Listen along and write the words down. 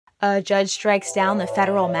A judge strikes down the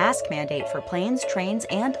federal mask mandate for planes, trains,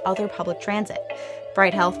 and other public transit.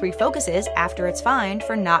 Bright Health refocuses after it's fined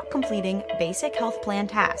for not completing basic health plan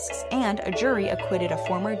tasks, and a jury acquitted a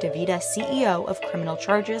former DaVita CEO of criminal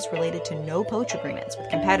charges related to no-poach agreements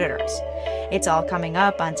with competitors. It's all coming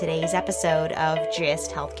up on today's episode of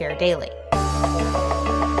Gist Healthcare Daily.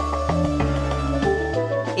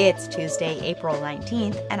 It's Tuesday, April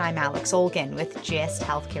 19th, and I'm Alex Olgin with Gist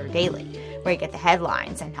Healthcare Daily, where you get the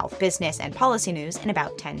headlines and health business and policy news in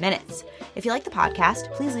about 10 minutes. If you like the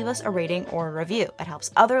podcast, please leave us a rating or a review. It helps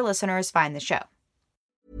other listeners find the show.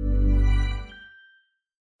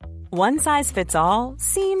 One size fits all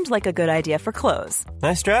seemed like a good idea for clothes.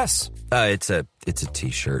 Nice dress. It's a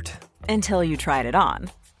t-shirt. Until you tried it on.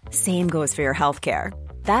 Same goes for your healthcare.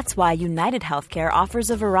 That's why United Healthcare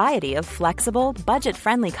offers a variety of flexible,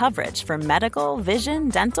 budget-friendly coverage for medical, vision,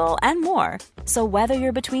 dental, and more. So whether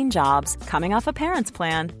you're between jobs, coming off a parent's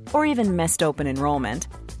plan, or even missed open enrollment,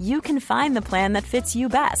 you can find the plan that fits you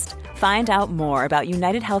best. Find out more about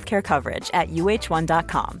United Healthcare coverage at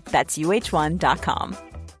uh1.com. That's uh1.com.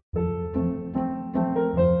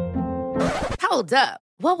 Hold up.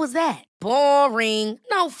 What was that? Boring.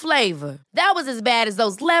 No flavor. That was as bad as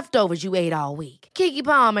those leftovers you ate all week. Keke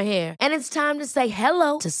Palmer here, and it's time to say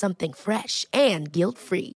hello to something fresh and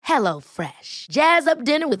guilt-free. HelloFresh. Jazz up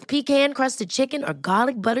dinner with pecan-crusted chicken or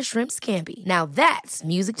garlic butter shrimp scampi. Now that's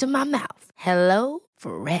music to my mouth.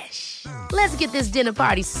 HelloFresh. Let's get this dinner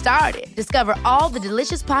party started. Discover all the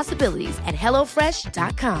delicious possibilities at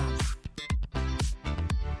HelloFresh.com.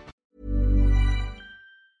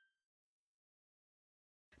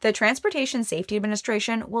 The Transportation Safety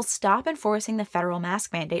Administration will stop enforcing the federal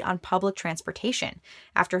mask mandate on public transportation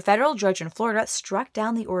after a federal judge in Florida struck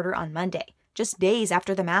down the order on Monday, just days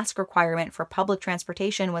after the mask requirement for public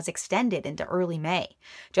transportation was extended into early May.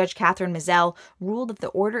 Judge Catherine Mizelle ruled that the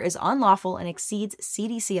order is unlawful and exceeds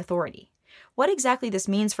CDC authority. What exactly this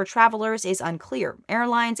means for travelers is unclear.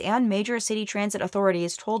 Airlines and major city transit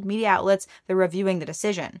authorities told media outlets they're reviewing the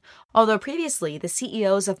decision, although previously the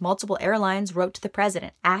CEOs of multiple airlines wrote to the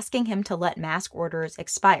president asking him to let mask orders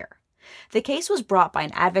expire. The case was brought by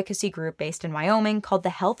an advocacy group based in Wyoming called the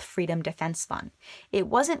Health Freedom Defense Fund. It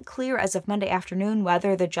wasn't clear as of Monday afternoon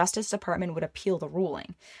whether the Justice Department would appeal the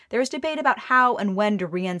ruling. There is debate about how and when to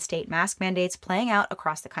reinstate mask mandates playing out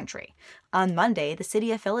across the country. On Monday, the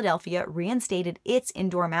city of Philadelphia reinstated its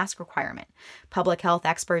indoor mask requirement. Public health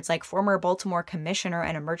experts like former Baltimore Commissioner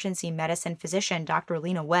and emergency medicine physician Dr.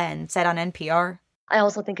 Lena Wen said on NPR, I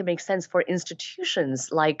also think it makes sense for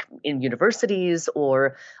institutions like in universities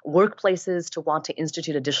or workplaces to want to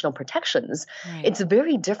institute additional protections. Right. It's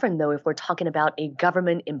very different, though, if we're talking about a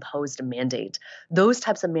government-imposed mandate. Those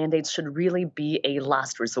types of mandates should really be a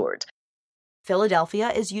last resort. Philadelphia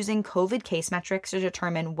is using COVID case metrics to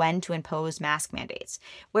determine when to impose mask mandates,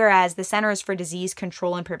 whereas the Centers for Disease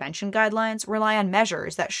Control and Prevention guidelines rely on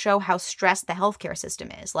measures that show how stressed the healthcare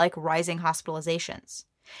system is, like rising hospitalizations.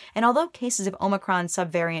 And although cases of Omicron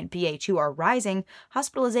subvariant BA2 are rising,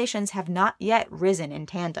 hospitalizations have not yet risen in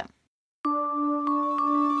tandem.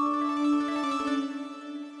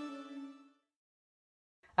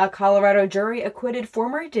 A Colorado jury acquitted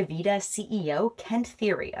former DaVita CEO Kent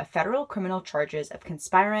Thiry of federal criminal charges of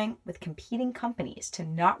conspiring with competing companies to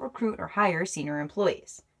not recruit or hire senior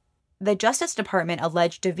employees. The Justice Department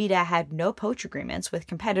alleged DaVita had no-poach agreements with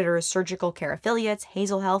competitors' surgical care affiliates,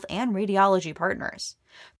 Hazel Health, and radiology partners.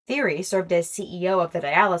 Thiry served as CEO of the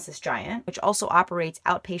dialysis giant, which also operates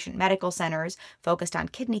outpatient medical centers focused on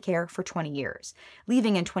kidney care, for 20 years,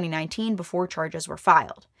 leaving in 2019 before charges were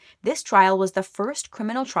filed. This trial was the first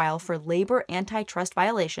criminal trial for labor antitrust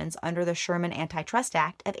violations under the Sherman Antitrust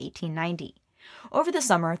Act of 1890. Over the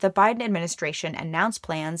summer, the Biden administration announced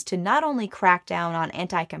plans to not only crack down on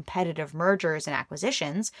anti-competitive mergers and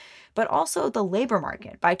acquisitions, but also the labor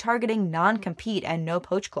market by targeting non-compete and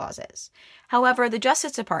no-poach clauses. However, the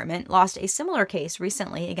Justice Department lost a similar case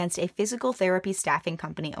recently against a physical therapy staffing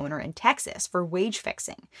company owner in Texas for wage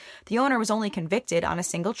fixing. The owner was only convicted on a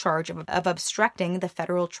single charge of obstructing the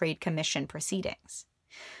Federal Trade Commission proceedings.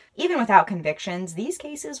 Even without convictions, these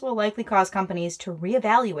cases will likely cause companies to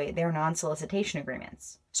reevaluate their non-solicitation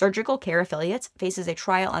agreements. Surgical Care Affiliates faces a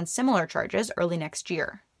trial on similar charges early next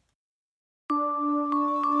year.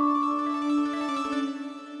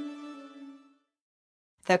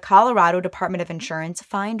 The Colorado Department of Insurance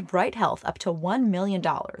fined Bright Health up to $1 million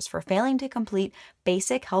for failing to complete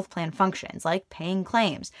basic health plan functions like paying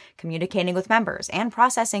claims, communicating with members, and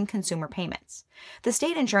processing consumer payments. The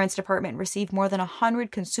state insurance department received more than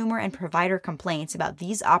 100 consumer and provider complaints about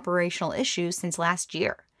these operational issues since last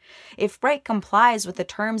year. If Bright complies with the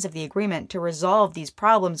terms of the agreement to resolve these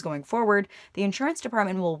problems going forward, the insurance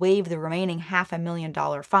department will waive the remaining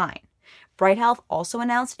 $500,000 fine. Bright Health also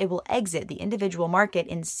announced it will exit the individual market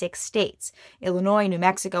in 6 states: Illinois, New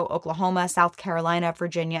Mexico, Oklahoma, South Carolina,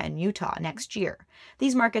 Virginia, and Utah next year.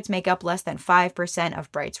 These markets make up less than 5%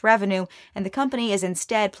 of Bright's revenue, and the company is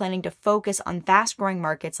instead planning to focus on fast-growing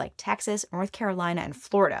markets like Texas, North Carolina, and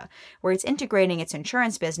Florida, where it's integrating its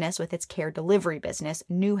insurance business with its care delivery business,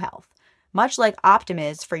 NeueHealth. Much like Optum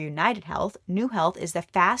is for UnitedHealth, NeueHealth is the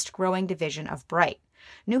fast-growing division of Bright.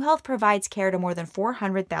 NeueHealth provides care to more than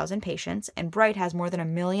 400,000 patients, and Bright has more than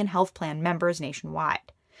 1 million health plan members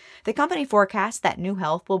nationwide. The company forecasts that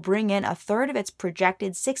NeueHealth will bring in a third of its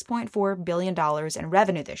projected $6.4 billion in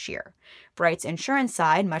revenue this year. Bright's insurance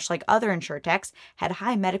side, much like other insurtechs, had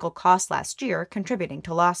high medical costs last year, contributing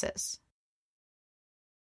to losses.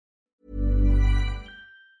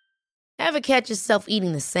 Ever catch yourself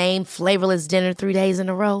eating the same flavorless dinner 3 days in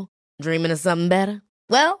a row? Dreaming of something better?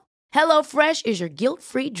 Well, HelloFresh is your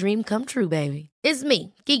guilt-free dream come true, baby. It's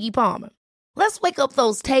me, Keke Palmer. Let's wake up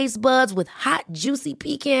those taste buds with hot, juicy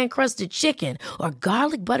pecan-crusted chicken or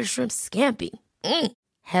garlic butter shrimp scampi.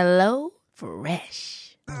 Hello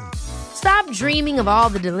Fresh. Stop dreaming of all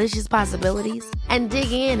the delicious possibilities and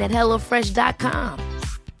dig in at HelloFresh.com.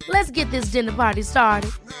 Let's get this dinner party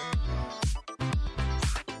started.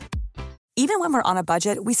 Even when we're on a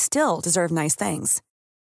budget, we still deserve nice things.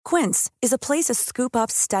 Quince is a place to scoop up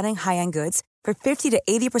stunning high-end goods for 50 to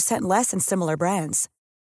 80% less than similar brands.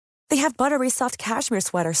 They have buttery soft cashmere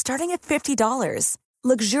sweaters starting at $50,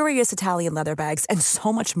 luxurious Italian leather bags, and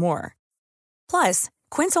so much more. Plus,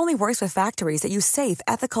 Quince only works with factories that use safe,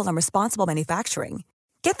 ethical, and responsible manufacturing.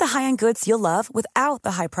 Get the high-end goods you'll love without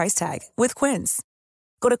the high price tag with Quince.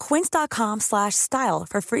 Go to quince.com/style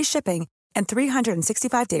for free shipping and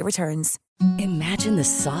 365-day returns. Imagine the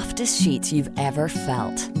softest sheets you've ever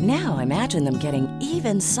felt. Now imagine them getting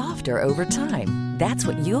even softer over time. That's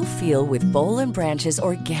what you'll feel with Boll & Branch's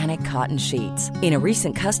organic cotton sheets. In a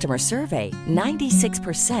recent customer survey,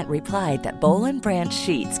 96% replied that Boll & Branch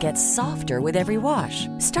sheets get softer with every wash.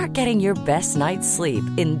 Start getting your best night's sleep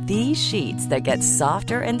in these sheets that get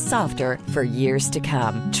softer and softer for years to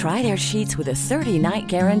come. Try their sheets with a 30-night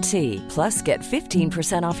guarantee. Plus, get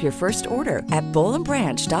 15% off your first order at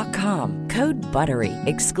bollandbranch.com. Code BUTTERY.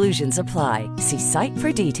 Exclusions apply. See site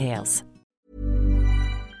for details.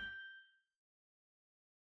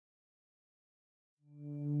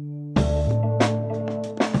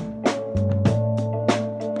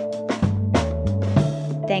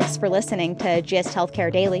 Thanks for listening to GIST Healthcare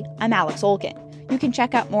Daily. I'm Alex Olkin. You can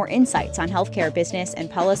check out more insights on healthcare business and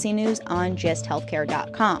policy news on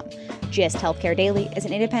gisthealthcare.com. GIST Healthcare Daily is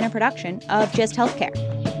an independent production of GIST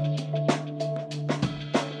Healthcare.